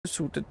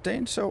to the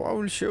Dane, so I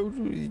will show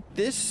you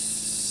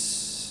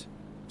this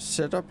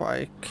setup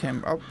I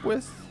came up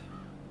with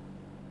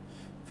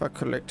for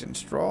collecting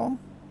straw.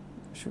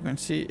 As you can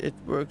see, it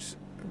works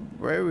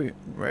very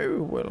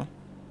well.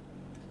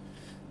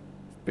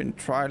 It's been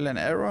trial and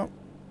error.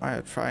 I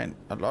have tried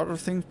a lot of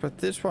things, but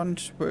this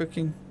one's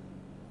working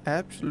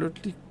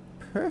absolutely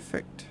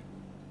perfect.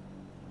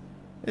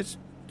 It's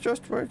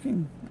just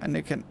working, and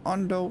it can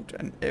unload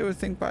and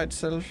everything by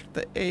itself.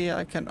 The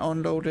AI can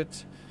unload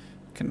it,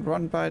 can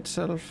run by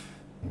itself.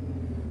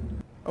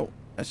 Oh,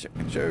 as you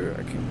can show you,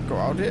 I can go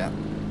out here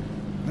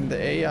and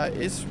the AI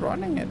is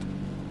running it.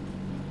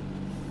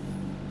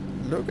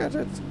 Look at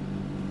it.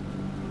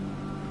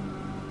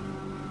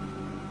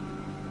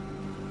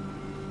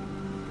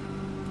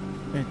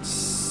 It's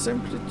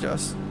simply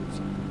just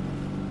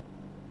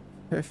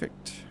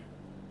perfect.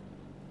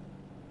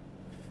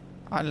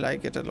 I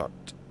like it a lot.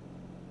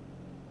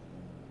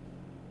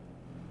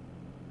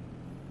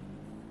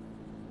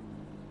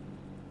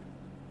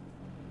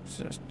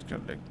 Just go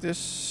like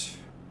this.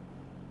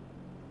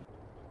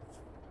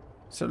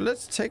 So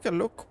let's take a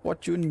look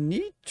what you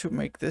need to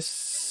make this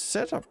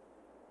setup.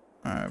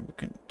 We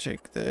can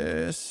take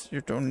this.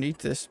 You don't need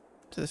this.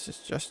 This is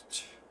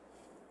just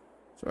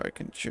so I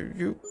can show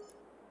you.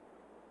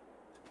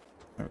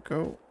 There we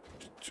go.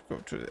 Let's go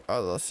to the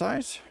other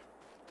side.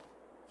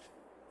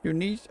 You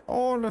need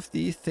all of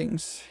these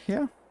things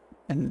here,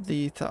 and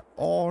these are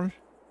all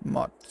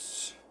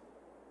mods.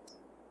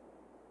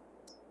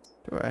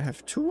 Do I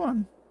have 2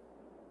 on?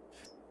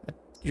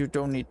 You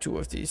don't need 2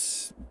 of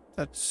these.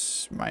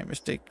 That's my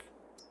mistake.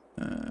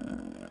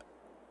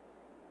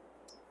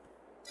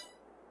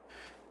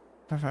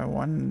 Have I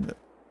won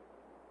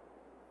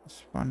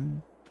this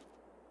one?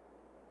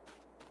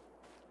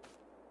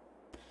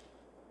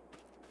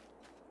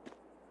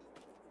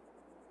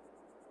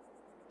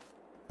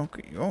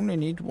 Okay, you only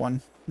need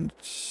 1.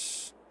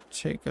 Let's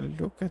take a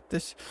look at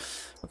this.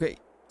 Okay,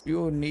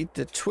 you need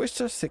the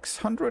Twister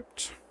 600.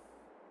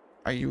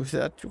 I use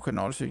that. You can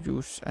also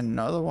use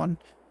another one.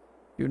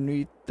 You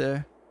need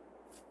the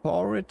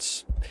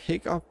Forage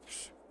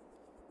pickups.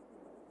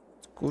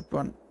 Good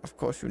one. Of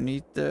course, you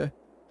need the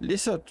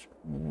Lizard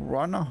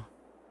Runner.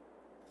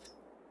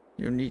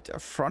 You need a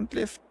front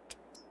lift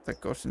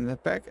that goes in the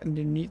back, and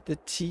you need the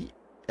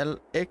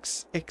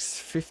TLX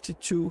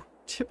X52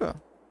 tipper.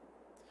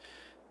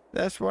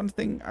 That's one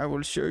thing I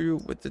will show you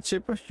with the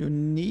tipper you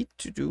need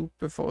to do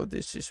before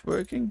this is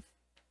working.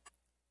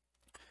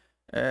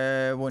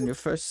 When you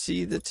first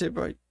see the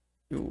tipper,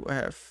 you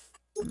have,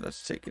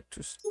 let's take it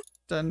to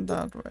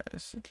standard. Where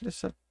is it?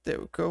 Lizard. There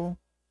we go.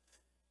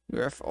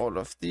 You have all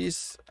of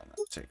these, and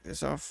I'll take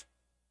this off.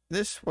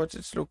 This what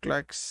it look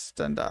like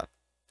standard.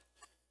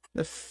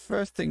 The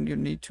first thing you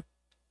need to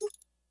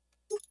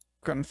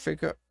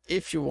configure,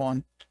 if you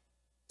want,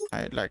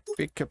 I like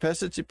big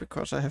capacity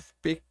because I have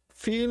big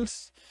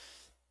fields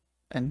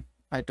and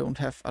I don't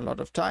have a lot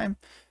of time.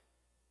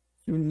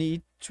 You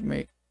need to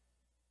make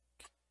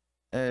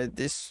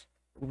this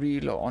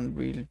real or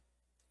unreal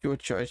your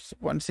choice.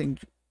 One thing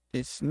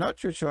is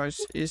not your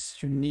choice is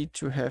you need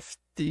to have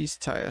these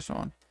tires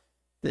on,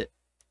 the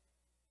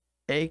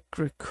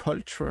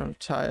agricultural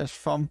tires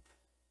from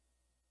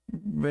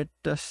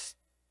Wetterstein.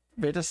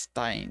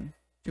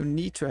 You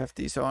need to have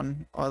these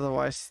on,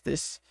 otherwise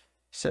this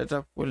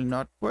setup will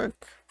not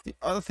work. The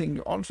other thing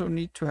you also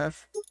need to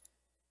have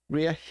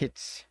rear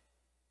hits.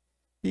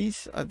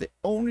 These are the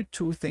only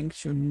 2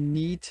 things you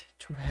need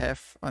to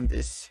have on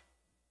this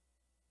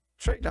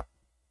trailer.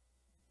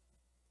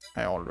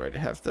 I already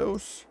have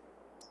those.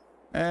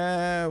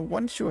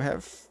 Once you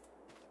have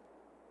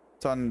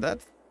done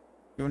that,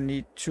 you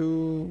need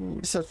to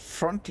set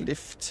front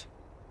lift.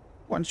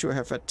 Once you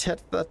have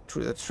attached that to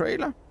the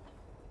trailer,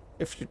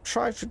 if you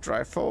try to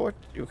drive forward,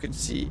 you can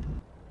see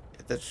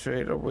the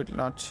trailer will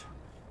not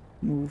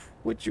move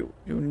with you.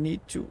 You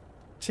need to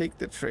take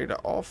the trailer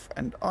off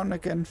and on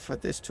again for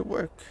this to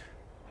work.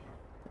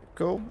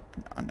 Go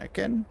and on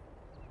again,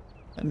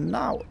 and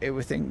now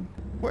everything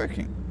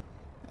working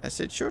as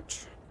it should.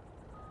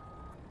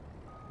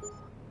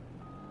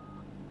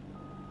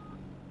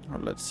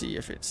 Well, let's see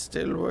if it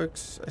still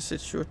works as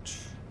it should.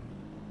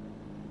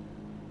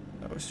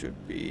 There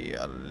should be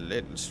a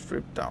little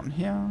strip down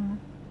here.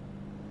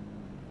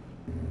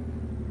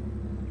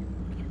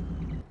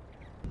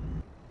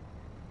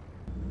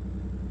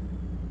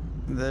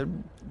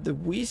 The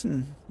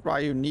reason why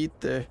you need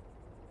the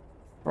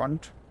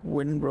front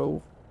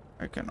windrow,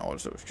 I can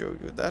also show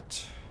you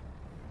that.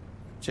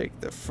 Take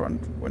the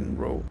front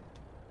windrow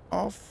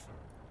off,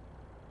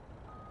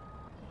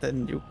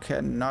 then you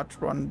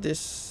cannot run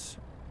this,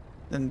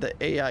 then the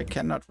AI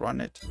cannot run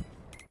it.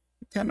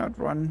 You cannot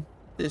run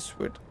this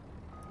with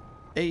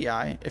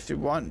AI. If you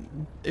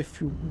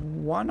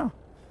wanna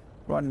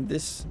run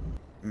this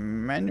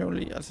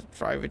manually, also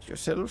drive it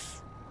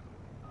yourself,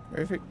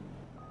 perfect,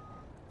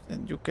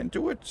 then you can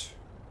do it.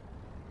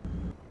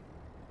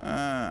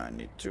 I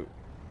need to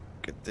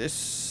get this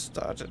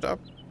started up,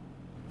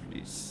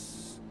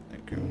 please.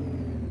 Thank you.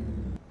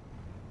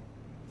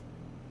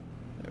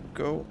 There we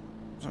go.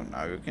 So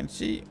now you can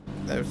see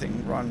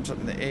everything runs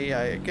on the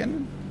AI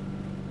again.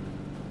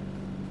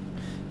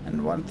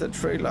 And once the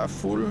trailer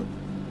is full,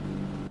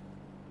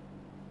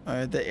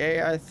 the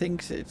AI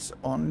thinks it's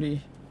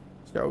only,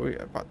 sorry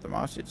about the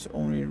mouse, it's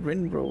only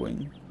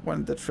windrowing.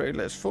 When the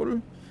trailer is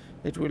full,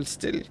 it will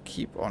still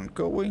keep on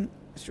going,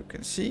 as you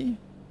can see.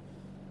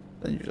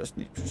 Then you just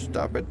need to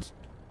stop it.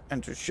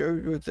 And to show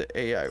you the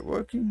AI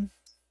working,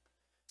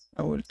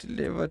 I will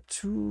deliver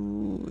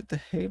to the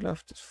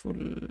hayloft is full.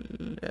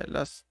 Yeah,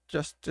 let's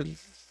just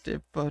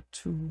deliver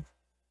to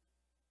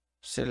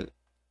sell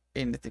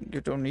anything.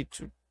 You don't need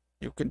to,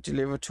 you can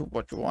deliver to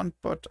what you want,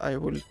 but I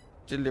will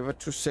deliver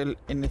to sell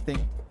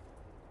anything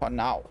for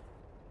now.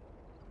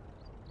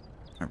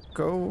 There we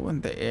go,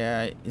 and the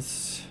AI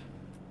is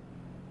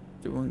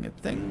doing a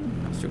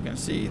thing. As you can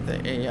see,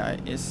 the AI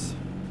is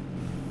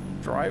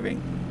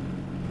driving.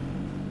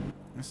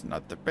 It's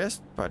not the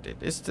best, but it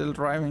is still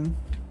driving.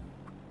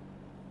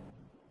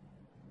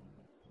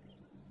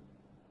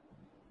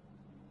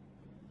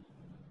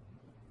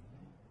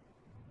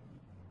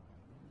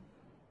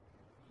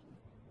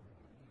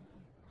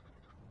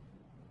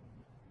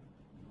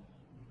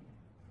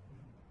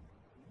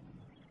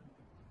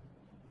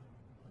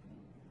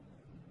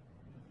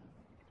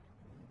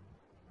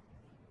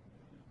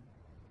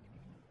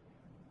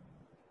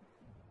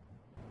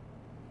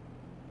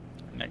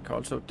 And I can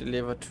also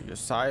deliver to your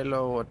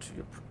silo or to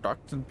your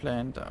production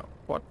plant or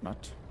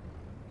whatnot.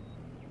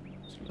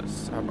 So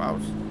let's have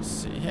out,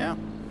 see here.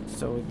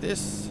 So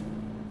this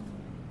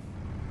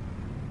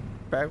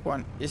back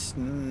one is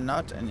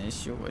not an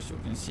issue, as you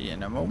can see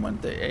in a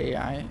moment. The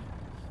AI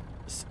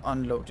is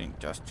unloading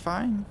just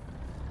fine.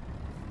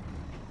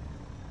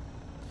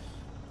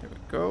 There we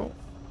go.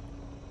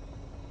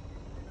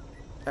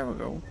 There we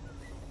go.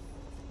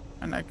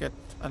 And I get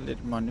a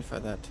little money for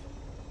that.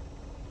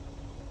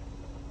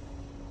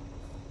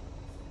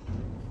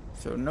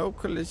 So no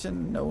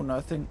collision, no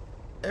nothing.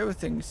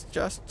 Everything's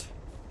just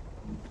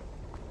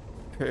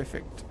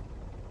perfect.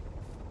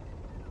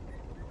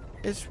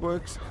 It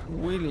works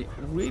really,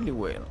 really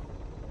well.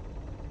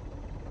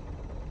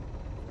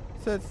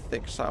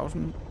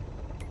 36,000.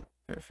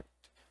 Perfect.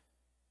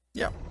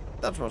 Yeah,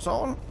 that was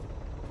all.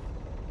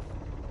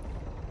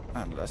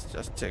 And let's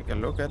just take a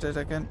look at it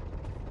again.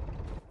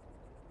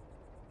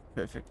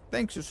 Perfect.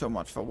 Thank you so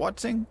much for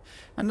watching,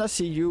 and I'll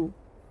see you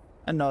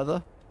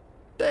another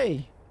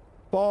day.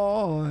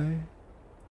 Bye.